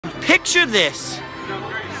Picture this.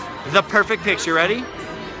 The perfect picture. Ready?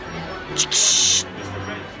 That's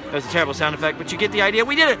a terrible sound effect, but you get the idea.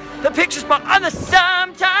 We did it. The picture spot on the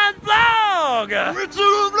Sometimes Vlog. It's a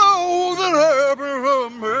vlog that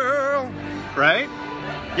happened, right?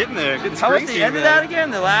 Getting there. Getting How was the end of that again?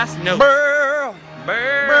 The last note. Burr.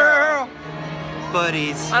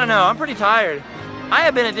 Buddies. I don't know. I'm pretty tired. I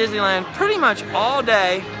have been at Disneyland pretty much all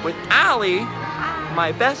day with Allie,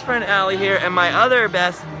 my best friend Allie here, and my other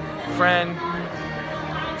best friend,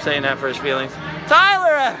 I'm saying that for his feelings,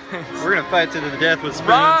 Tyler! We're gonna fight to the death with spoons.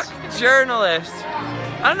 Rock journalist.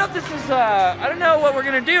 I don't know if this is, I don't know what we're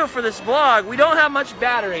gonna do for this vlog. We don't have much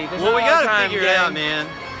battery. Well, we gotta figure it out, man.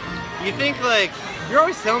 You think, like, you're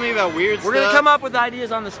always telling me about weird stuff. We're gonna come up with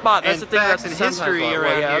ideas on the spot. That's and the thing. facts That's and history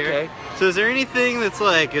around here. Okay. So is there anything that's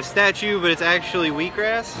like a statue, but it's actually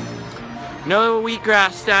wheatgrass? No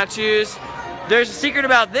wheatgrass statues. There's a secret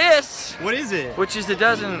about this. What is it? Which is it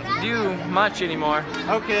doesn't do much anymore.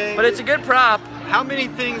 Okay. But it's a good prop. How many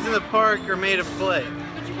things in the park are made of clay?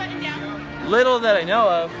 Little that I know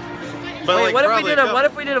of. But wait, like what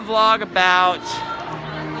if we did a vlog about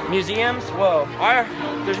museums? Whoa,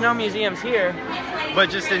 there's no museums here. But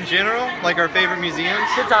just in general, like our favorite museums?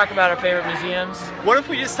 We could talk about our favorite museums. What if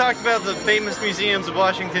we just talked about the famous museums of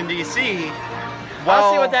Washington, D.C.?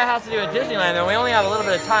 I'll see what that has to do with Disneyland, though. We only have a little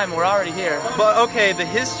bit of time. We're already here. But okay, the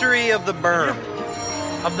history of the berm.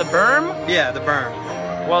 Of the berm? Yeah, the berm.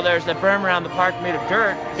 Well, there's the berm around the park made of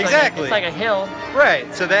dirt. Exactly. It's like a hill. Right,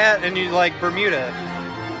 so that, and you like Bermuda.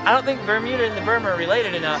 I don't think Bermuda and the berm are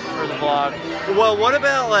related enough for the vlog. Well, what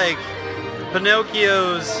about like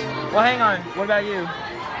Pinocchio's? Well, hang on. What about you?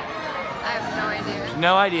 I have no idea.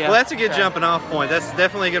 No idea. Well, that's a good jumping off point. That's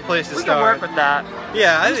definitely a good place to we start. We can work with that.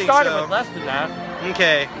 Yeah, I think so. We started with less than that.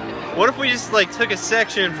 Okay. What if we just like took a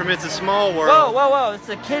section from It's a Small World? Whoa, whoa, whoa! It's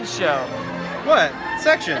a kids show. What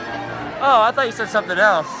section? Oh, I thought you said something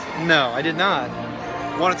else. No, I did not.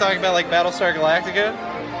 Want to talk about like Battlestar Galactica?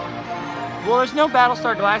 Well, there's no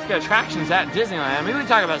Battlestar Galactica attractions at Disneyland. I mean, we can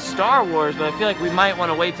talk about Star Wars, but I feel like we might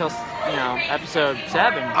want to wait till, you know, episode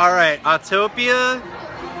 7. All right, Autopia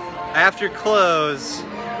after close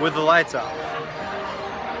with the lights off.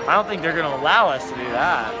 I don't think they're going to allow us to do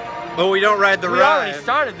that. But we don't ride the ride. We already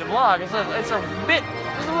started the vlog. It's a bit,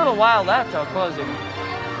 there's a little while left till closing.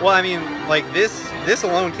 Well, I mean, like this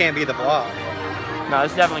alone can't be the vlog. No,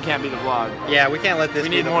 this definitely can't be the vlog. Yeah, we can't let this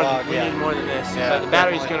be the vlog. We need more than this. Yeah, but the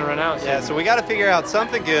battery's going to run out soon. Yeah, so we got to figure out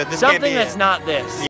something good. Something that's not this.